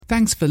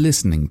Thanks for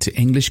listening to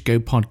English Go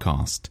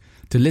Podcast.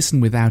 To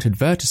listen without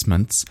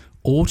advertisements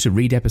or to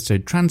read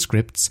episode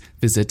transcripts,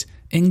 visit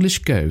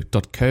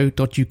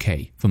englishgo.co.uk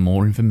for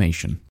more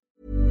information.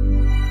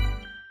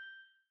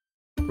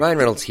 Ryan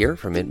Reynolds here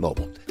from Mint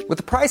Mobile. With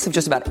the price of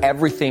just about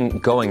everything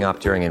going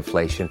up during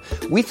inflation,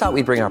 we thought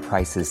we'd bring our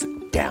prices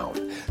down.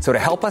 So to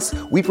help us,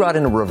 we brought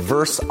in a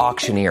reverse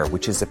auctioneer,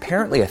 which is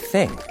apparently a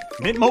thing.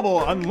 Mint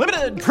Mobile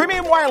Unlimited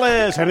Premium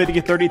Wireless. How to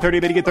get 30,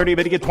 30, bit to get 30,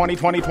 bit to get 20,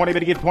 20, 20, bit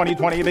to get 20,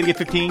 20, bit to get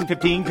 15,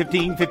 15,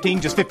 15,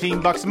 15, just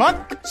 $15 a month?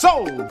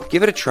 Sold!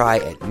 Give it a try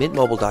at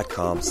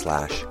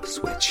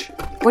mintmobile.com/switch.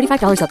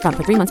 $45 up front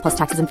for 3 months plus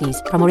taxes and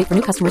fees. Promo rate for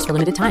new customers for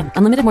limited time.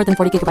 Unlimited more than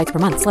 40 gigabytes per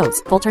month.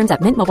 Slows full terms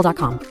at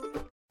mintmobile.com.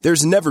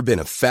 There's never been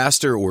a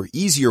faster or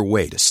easier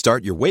way to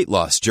start your weight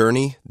loss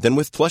journey than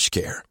with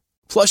PlushCare.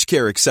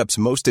 PlushCare accepts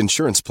most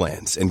insurance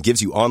plans and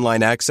gives you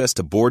online access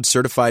to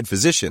board-certified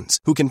physicians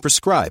who can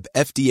prescribe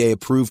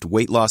FDA-approved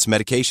weight loss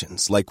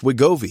medications like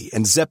Wegovy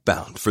and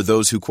Zepbound for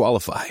those who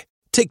qualify.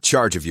 Take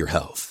charge of your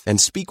health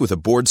and speak with a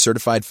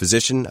board-certified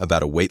physician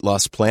about a weight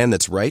loss plan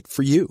that's right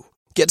for you.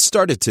 Get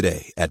started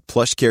today at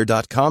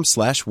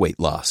plushcare.com/weight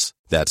loss.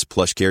 That's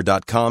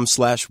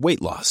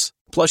plushcare.com/weight loss.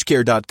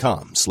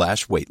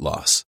 plushcare.com/weight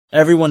loss.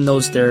 Everyone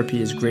knows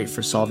therapy is great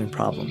for solving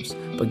problems,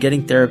 but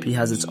getting therapy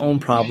has its own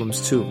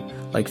problems too,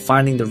 like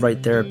finding the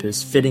right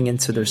therapist, fitting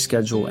into their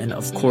schedule, and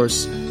of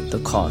course, the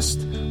cost.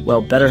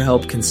 Well,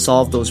 BetterHelp can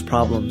solve those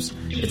problems.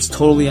 It's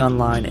totally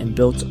online and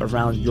built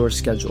around your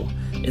schedule.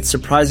 It's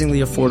surprisingly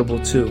affordable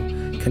too.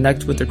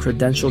 Connect with a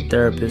credentialed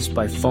therapist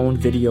by phone,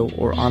 video,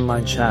 or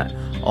online chat,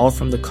 all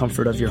from the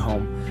comfort of your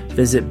home.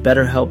 Visit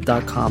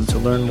BetterHelp.com to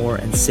learn more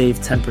and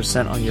save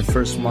 10% on your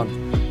first month.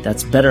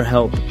 That's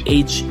BetterHelp,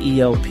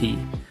 H-E-L-P.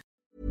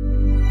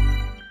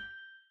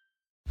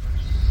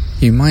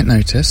 You might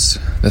notice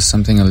there's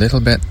something a little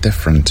bit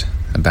different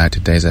about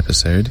today's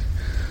episode,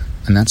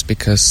 and that's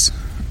because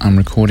I'm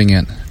recording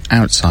it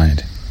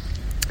outside.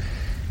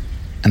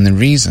 And the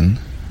reason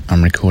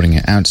I'm recording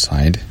it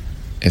outside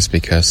is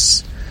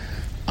because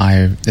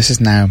this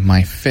is now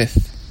my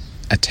 5th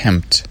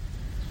attempt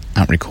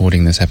at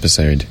recording this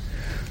episode.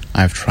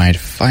 I've tried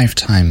 5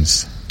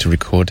 times to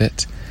record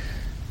it,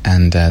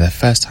 and the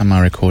first time I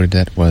recorded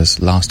it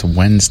was last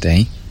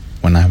Wednesday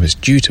when I was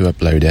due to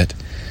upload it,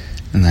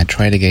 and I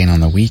tried again on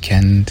the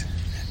weekend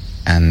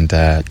and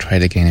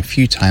tried again a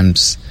few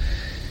times,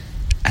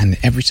 and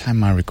every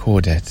time I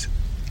record it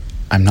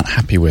I'm not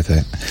happy with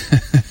it.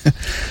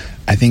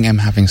 I think I'm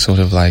having sort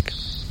of like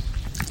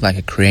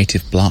a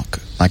creative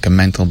block, like a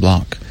mental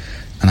block,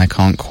 and I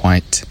can't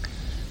quite,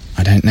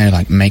 I don't know,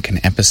 like make an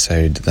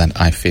episode that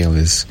I feel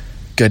is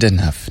good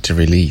enough to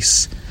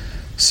release.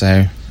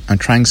 So I'm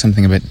trying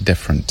something a bit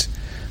different.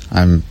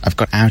 I've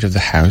got out of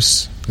the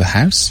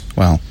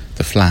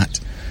flat,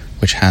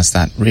 which has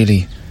that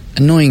really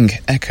annoying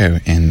echo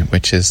in,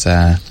 which is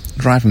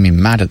driving me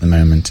mad at the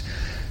moment.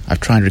 I've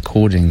tried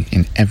recording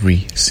in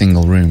every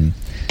single room,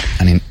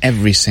 and in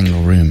every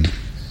single room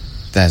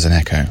there's an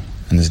echo,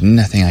 and there's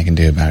nothing I can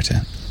do about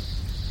it.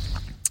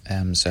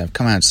 So I've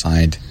come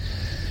outside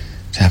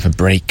to have a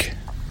break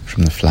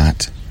from the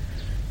flat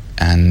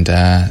and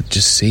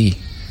just see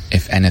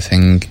if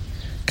anything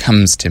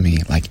comes to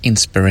me, like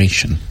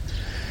inspiration.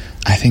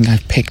 I think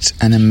I've picked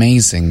an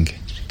amazing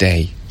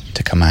day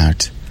to come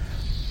out.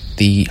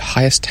 The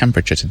highest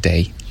temperature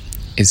today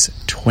is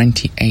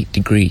 28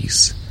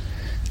 degrees.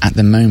 At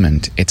the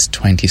moment, it's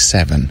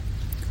 27.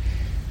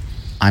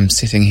 I'm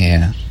sitting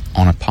here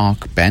on a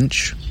park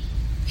bench,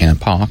 in a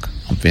park,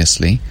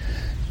 obviously,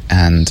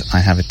 and I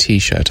have a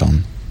t-shirt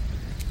on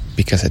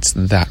because it's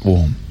that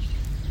warm.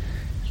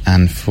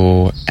 And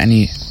for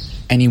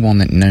anyone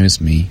that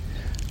knows me,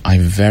 I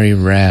very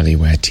rarely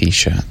wear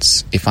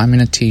t-shirts. If I'm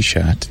in a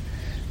t-shirt,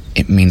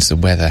 it means the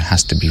weather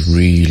has to be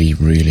really,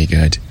 really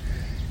good.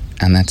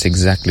 And that's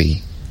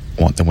exactly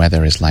what the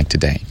weather is like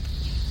today.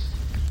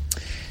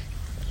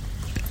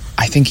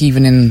 I think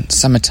even in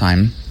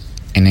summertime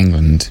in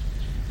England,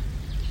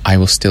 I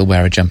will still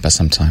wear a jumper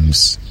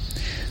sometimes,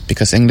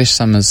 because English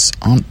summers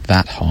aren't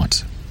that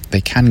hot. They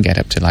can get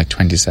up to like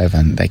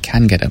 27, they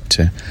can get up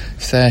to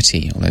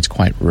 30, although it's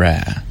quite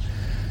rare.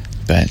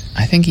 But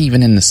I think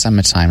even in the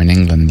summertime in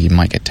England, you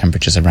might get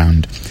temperatures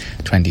around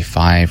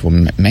 25, or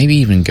maybe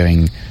even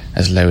going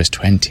as low as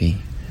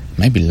 20,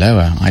 maybe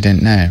lower, I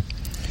don't know.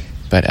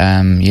 But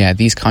yeah,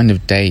 these kind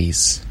of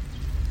days,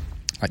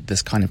 like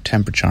this kind of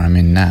temperature I'm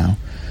in now,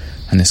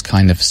 and this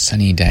kind of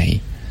sunny day,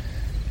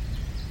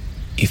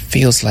 it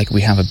feels like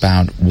we have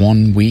about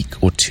 1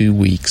 week or 2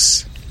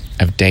 weeks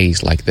of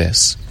days like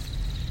this,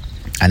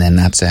 and then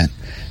that's it.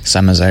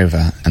 Summer's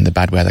over and the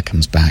bad weather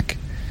comes back,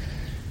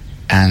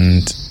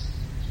 and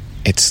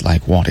it's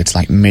like what? It's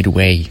like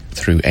midway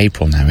through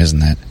April now,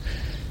 isn't it?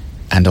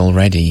 And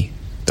already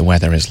the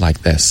weather is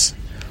like this.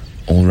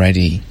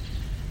 Already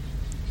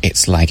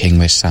it's like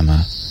English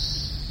summer.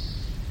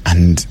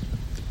 And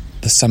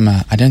the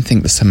summer, I don't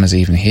think the summer's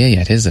even here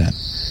yet, is it?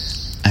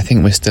 I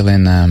think we're still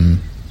in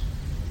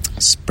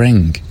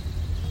spring,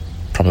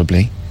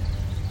 probably.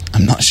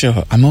 I'm not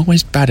sure. I'm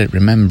always bad at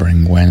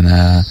remembering when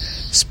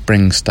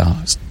spring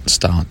starts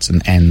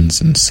and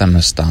ends, and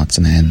summer starts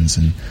and ends,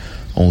 and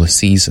all the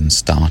seasons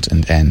start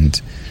and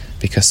end,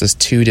 because there's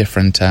two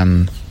different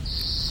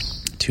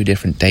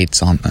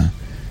dates, aren't there?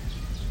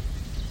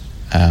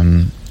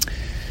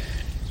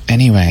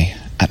 Anyway,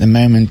 at the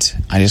moment,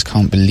 I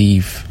can't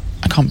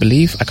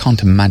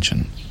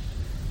imagine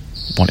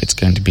what it's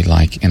going to be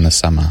like in the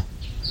summer.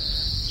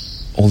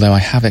 Although I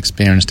have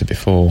experienced it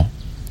before.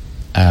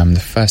 The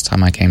first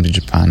time I came to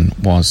Japan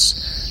was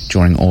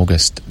during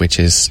August, which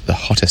is the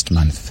hottest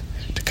month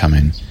to come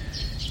in,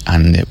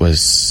 and it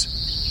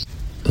was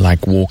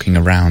like walking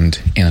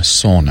around in a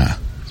sauna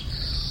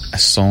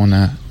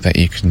that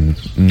you can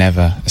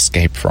never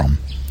escape from.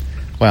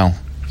 Well,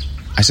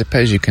 I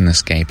suppose you can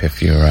escape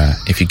if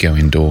you go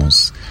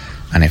indoors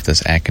and if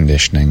there's air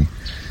conditioning,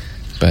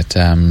 but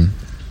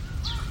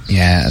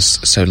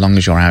so long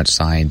as you're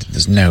outside,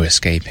 there's no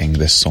escaping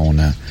this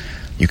sauna.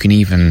 You can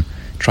even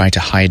try to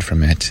hide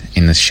from it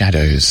in the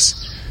shadows,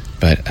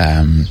 but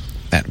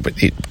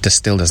it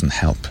still doesn't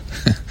help.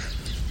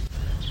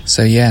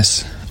 So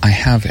yes, I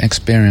have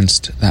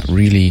experienced that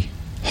really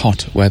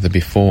hot weather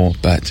before,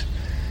 but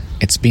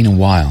it's been a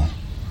while.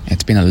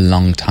 It's been a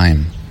long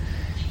time.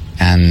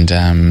 And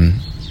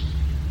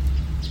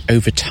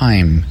over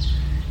time,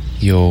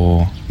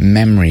 your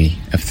memory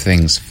of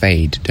things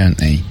fade, don't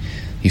they?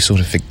 You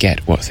sort of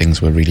forget what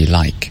things were really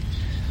like.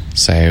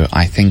 So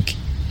I think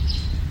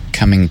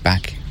coming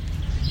back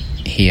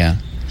here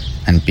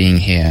and being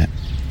here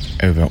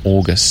over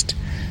August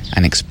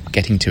and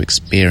getting to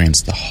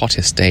experience the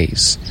hottest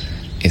days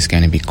is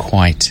going to be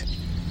quite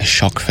a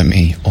shock for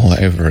me all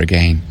over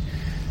again.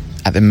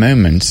 At the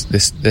moment,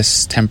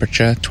 this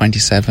temperature,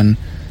 27,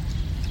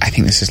 I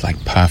think this is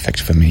like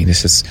perfect for me.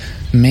 This is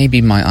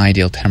maybe my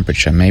ideal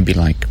temperature, maybe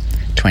like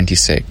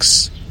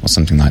 26 or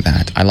something like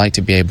that. I like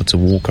to be able to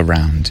walk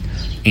around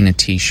in a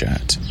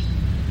t-shirt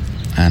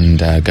and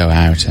go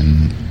out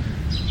and,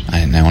 I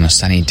don't know, on a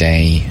sunny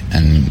day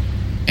and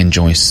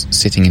enjoy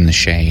sitting in the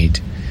shade.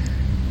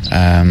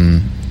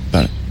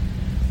 But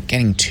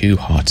getting too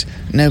hot,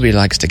 nobody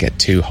likes to get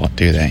too hot,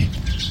 do they?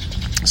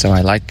 So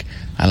I like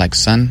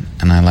sun,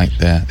 and I like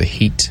the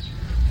heat,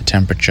 the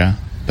temperature,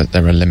 but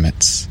there are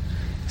limits.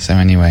 So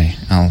anyway,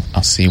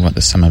 I'll see what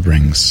the summer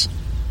brings.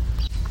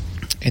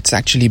 It's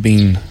actually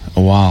been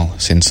a while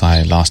since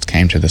I last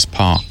came to this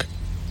park,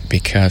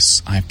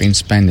 because I've been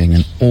spending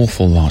an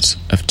awful lot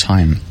of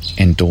time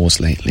indoors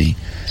lately,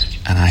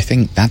 and I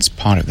think that's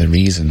part of the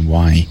reason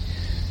why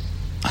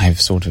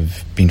I've sort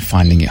of been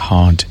finding it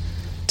hard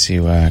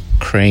to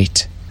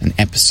create an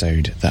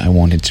episode that I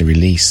wanted to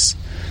release.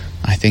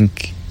 I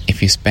think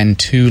if you spend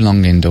too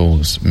long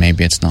indoors,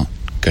 maybe it's not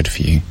good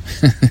for you.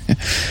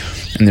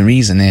 And the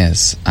reason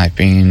is I've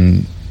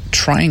been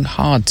trying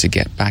hard to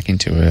get back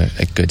into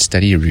a good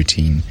study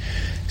routine.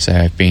 So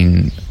I've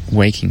been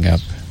waking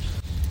up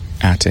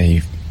at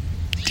a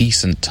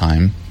decent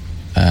time,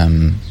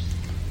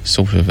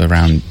 sort of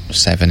around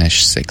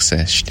 7ish,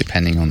 6ish,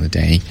 depending on the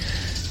day,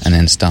 and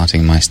then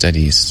starting my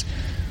studies.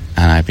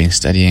 And I've been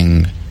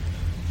studying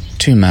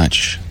too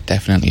much,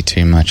 definitely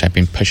too much. I've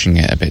been pushing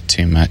it a bit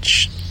too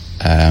much,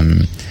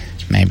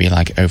 maybe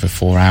like over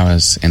 4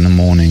 hours in the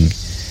morning,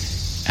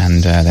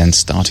 and then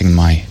starting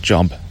my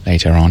job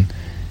later on.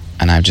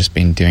 And I've just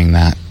been doing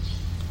that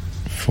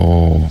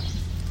for,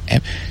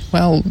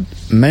 well,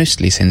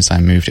 mostly since I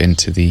moved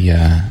into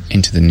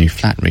the new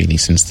flat, really,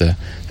 since the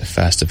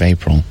 1st of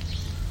April.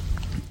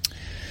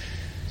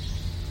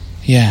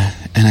 Yeah,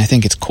 and I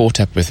think it's caught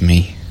up with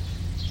me.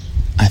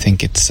 I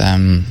think it's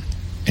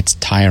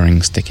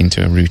tiring sticking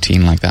to a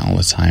routine like that all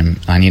the time.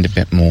 I need a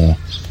bit more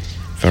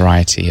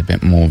variety, a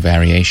bit more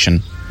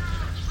variation.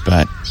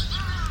 But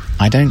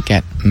I don't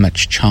get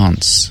much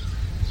chance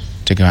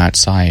to go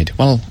outside.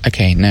 Well,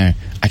 okay, no,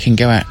 I can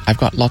go out. I've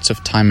got lots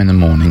of time in the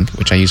morning,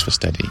 which I use for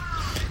study.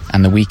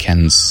 And the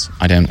weekends,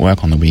 I don't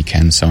work on the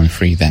weekends, so I'm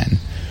free then.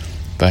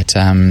 But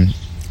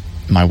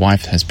my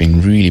wife has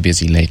been really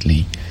busy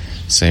lately,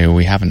 so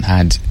we haven't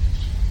had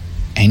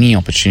any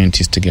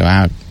opportunities to go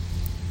out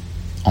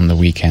on the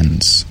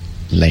weekends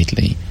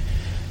lately.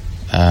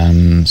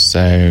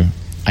 So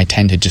I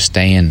tend to just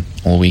stay in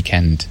all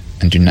weekend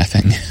and do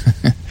nothing,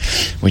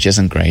 which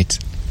isn't great.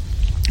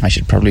 I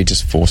should probably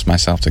just force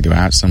myself to go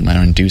out somewhere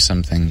and do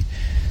something.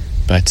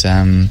 But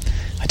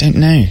I don't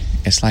know.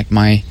 It's like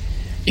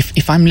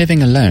if I'm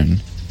living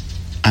alone,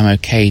 I'm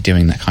okay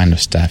doing that kind of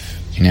stuff.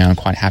 You know, I'm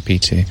quite happy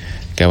to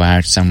go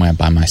out somewhere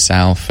by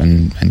myself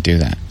and do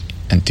that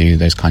and do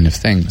those kind of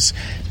things.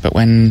 But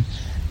when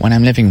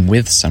I'm living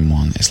with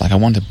someone, it's like I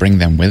want to bring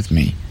them with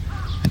me.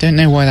 I don't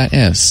know why that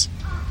is.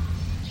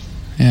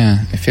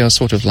 Yeah, it feels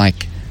sort of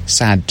like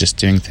sad just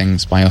doing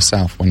things by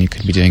yourself when you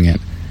could be doing it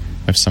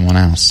with someone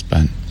else,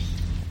 but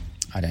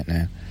I don't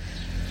know.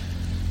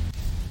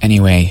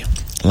 Anyway,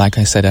 like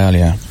I said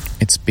earlier,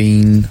 it's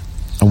been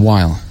a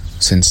while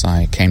since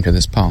I came to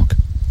this park,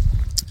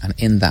 and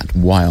in that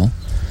while,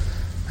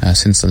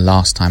 since the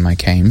last time I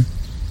came,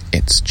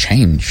 it's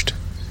changed.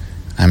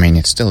 I mean,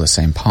 it's still the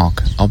same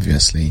park,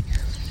 obviously,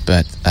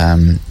 but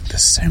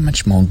there's so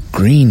much more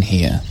green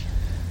here.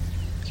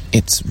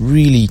 it's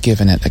really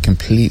given it a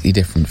completely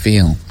different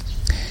feel.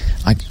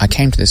 I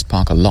came to this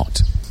park a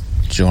lot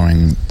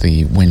during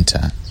the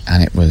winter,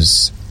 and it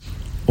was...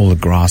 all the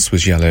grass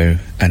was yellow,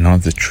 and none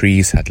of the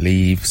trees had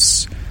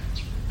leaves,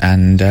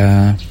 and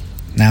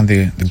now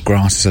the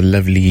grass is a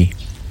lovely,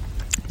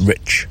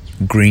 rich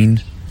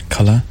green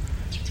colour,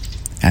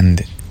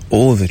 and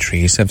all the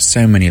trees have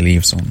so many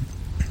leaves on.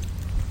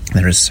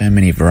 There are so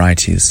many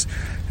varieties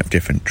of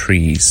different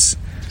trees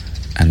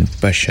and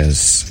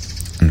bushes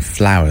and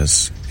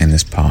flowers in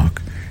this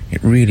park.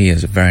 It really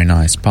is a very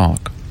nice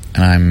park,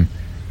 and I'm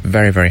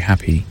very, very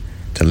happy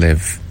to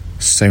live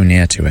so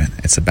near to it.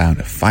 It's about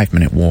a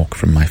 5-minute walk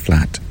from my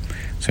flat,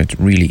 so it's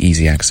really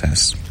easy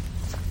access.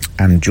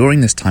 And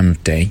during this time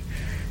of day,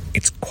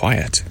 it's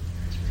quiet.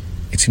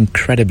 It's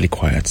incredibly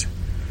quiet.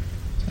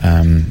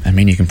 I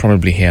mean, you can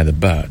probably hear the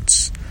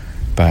birds,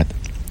 but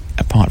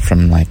apart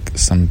from like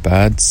some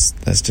birds,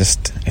 there's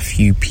just a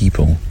few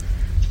people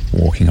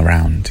walking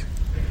around.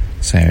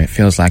 So it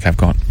feels like I've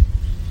got,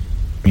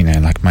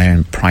 like my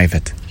own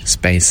private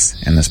space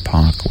in this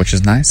park, which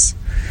is nice.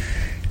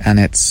 And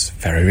it's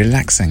very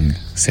relaxing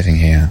sitting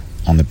here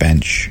on the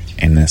bench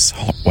in this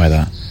hot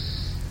weather,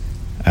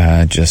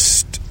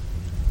 just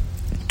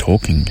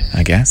talking,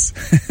 I guess.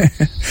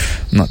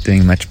 Not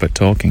doing much but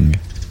talking.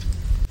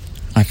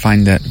 I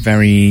find that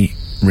very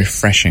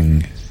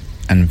refreshing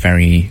and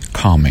very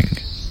calming,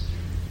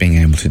 being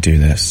able to do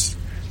this.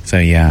 So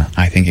yeah,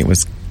 I think it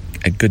was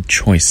a good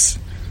choice,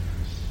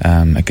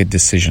 a good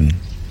decision,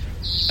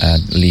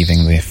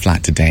 leaving the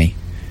flat today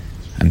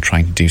and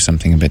trying to do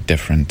something a bit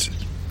different.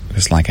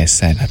 Because like I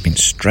said, I've been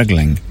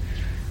struggling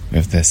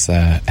with this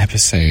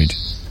episode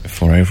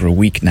for over a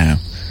week now,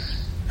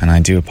 and I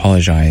do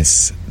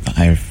apologise that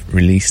I've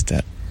released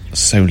it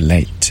so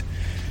late.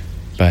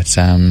 But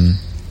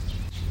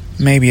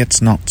maybe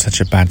it's not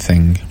such a bad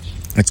thing.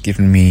 It's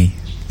given me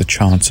the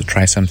chance to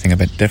try something a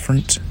bit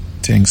different,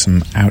 doing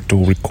some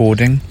outdoor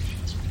recording,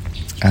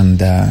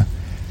 and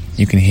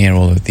you can hear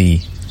all of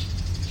the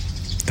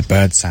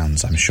bird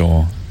sounds, I'm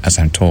sure, as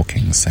I'm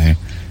talking, so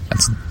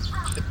that's a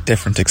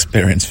different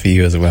experience for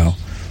you as well.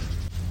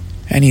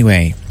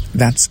 Anyway,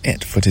 that's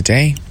it for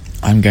today.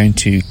 I'm going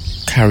to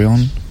carry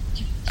on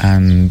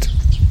and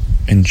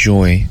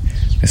enjoy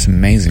this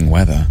amazing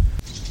weather,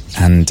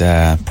 and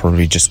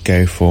probably just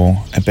go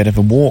for a bit of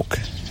a walk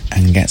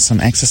and get some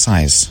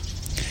exercise.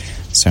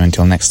 So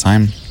until next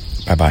time,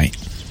 bye-bye.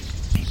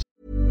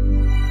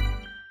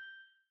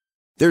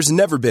 There's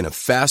never been a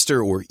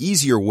faster or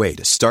easier way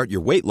to start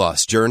your weight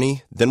loss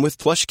journey than with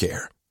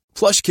PlushCare.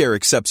 PlushCare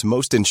accepts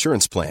most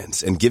insurance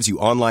plans and gives you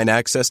online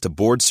access to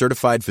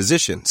board-certified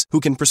physicians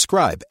who can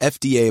prescribe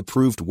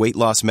FDA-approved weight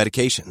loss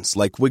medications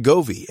like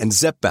Wegovy and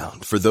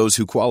Zepbound for those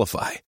who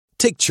qualify.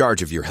 Take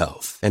charge of your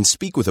health and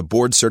speak with a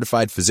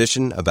board-certified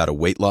physician about a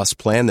weight loss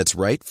plan that's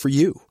right for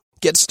you.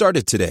 Get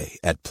started today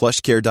at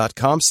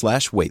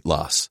plushcare.com/weight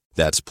loss.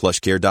 That's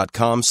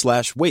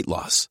plushcare.com/weight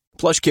loss.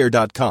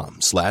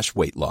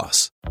 plushcare.com/weight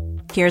loss.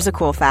 Here's a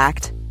cool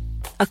fact.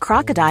 A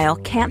crocodile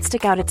can't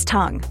stick out its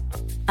tongue.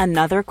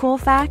 Another cool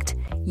fact,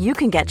 you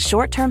can get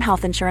short-term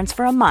health insurance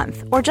for a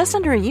month or just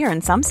under a year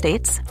in some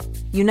states.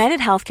 United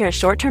Healthcare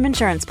short-term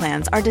insurance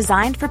plans are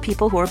designed for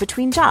people who are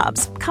between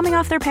jobs, coming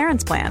off their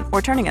parents' plan,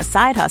 or turning a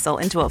side hustle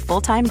into a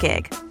full-time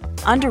gig.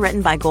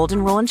 Underwritten by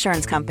Golden Rule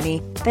Insurance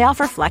Company, they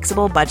offer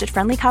flexible,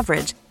 budget-friendly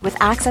coverage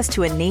with access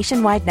to a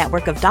nationwide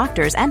network of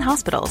doctors and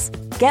hospitals.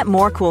 Get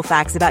more cool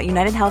facts about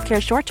United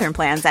Healthcare short-term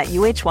plans at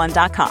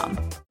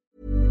uh1.com.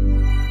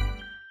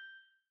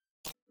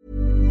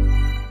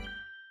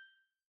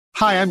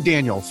 Hi, I'm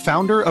Daniel,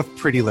 founder of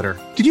Pretty Litter.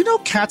 Did you know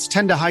cats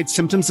tend to hide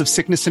symptoms of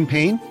sickness and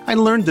pain? I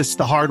learned this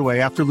the hard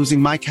way after losing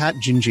my cat,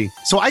 Gingy.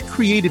 So I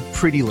created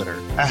Pretty Litter,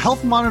 a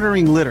health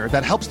monitoring litter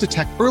that helps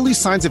detect early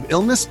signs of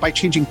illness by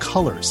changing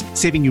colors,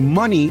 saving you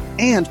money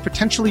and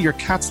potentially your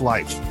cat's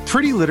life.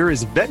 Pretty Litter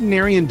is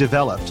veterinarian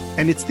developed,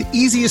 and it's the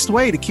easiest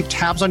way to keep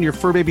tabs on your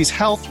fur baby's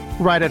health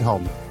right at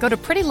home. Go to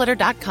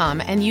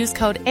prettylitter.com and use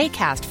code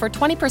ACAST for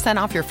 20%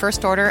 off your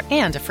first order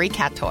and a free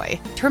cat toy.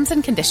 Terms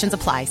and conditions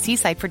apply. See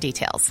site for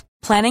details.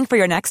 Planning for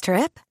your next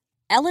trip?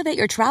 Elevate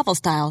your travel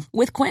style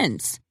with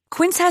Quince.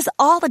 Quince has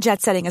all the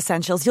jet-setting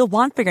essentials you'll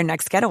want for your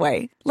next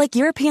getaway, like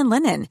European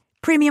linen,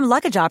 premium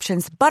luggage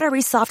options,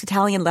 buttery soft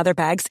Italian leather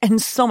bags,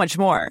 and so much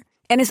more.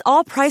 And is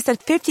all priced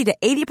at 50 to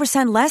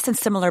 80% less than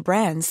similar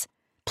brands.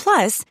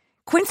 Plus,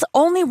 Quince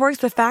only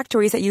works with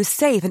factories that use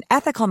safe and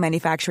ethical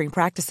manufacturing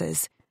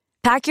practices.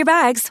 Pack your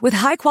bags with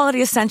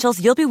high-quality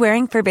essentials you'll be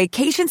wearing for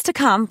vacations to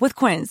come with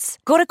Quince.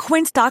 Go to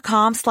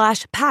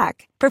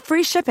quince.com/pack for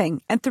free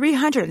shipping and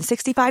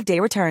 365-day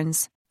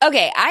returns.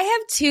 Okay, I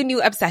have two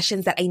new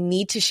obsessions that I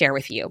need to share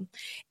with you.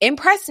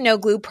 Impress No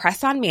Glue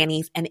Press-On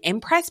Manis and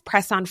Impress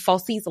Press-On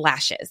Falsies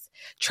Lashes.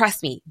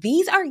 Trust me,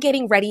 these are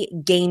getting ready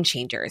game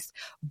changers.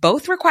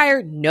 Both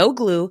require no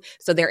glue,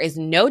 so there is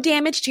no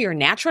damage to your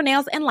natural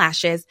nails and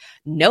lashes,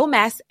 no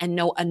mess, and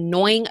no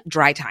annoying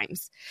dry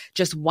times.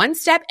 Just one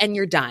step and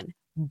you're done.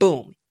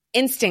 Boom.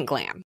 Instant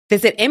glam.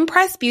 Visit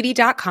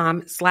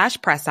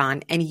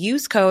impressbeauty.com/presson and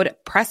use code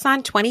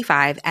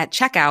PRESSON25 at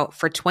checkout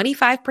for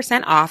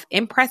 25% off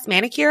Impress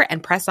manicure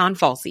and press-on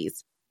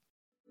falsies.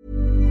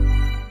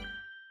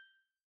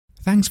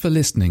 Thanks for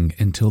listening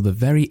until the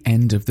very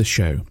end of the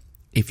show.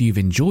 If you've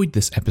enjoyed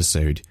this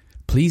episode,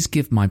 please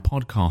give my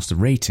podcast a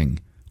rating,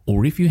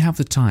 or if you have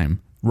the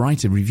time,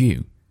 write a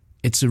review.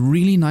 It's a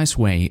really nice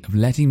way of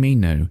letting me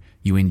know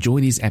you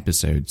enjoy these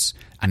episodes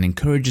and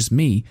encourages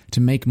me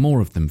to make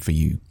more of them for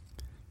you.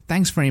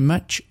 Thanks very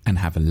much and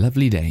have a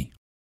lovely day.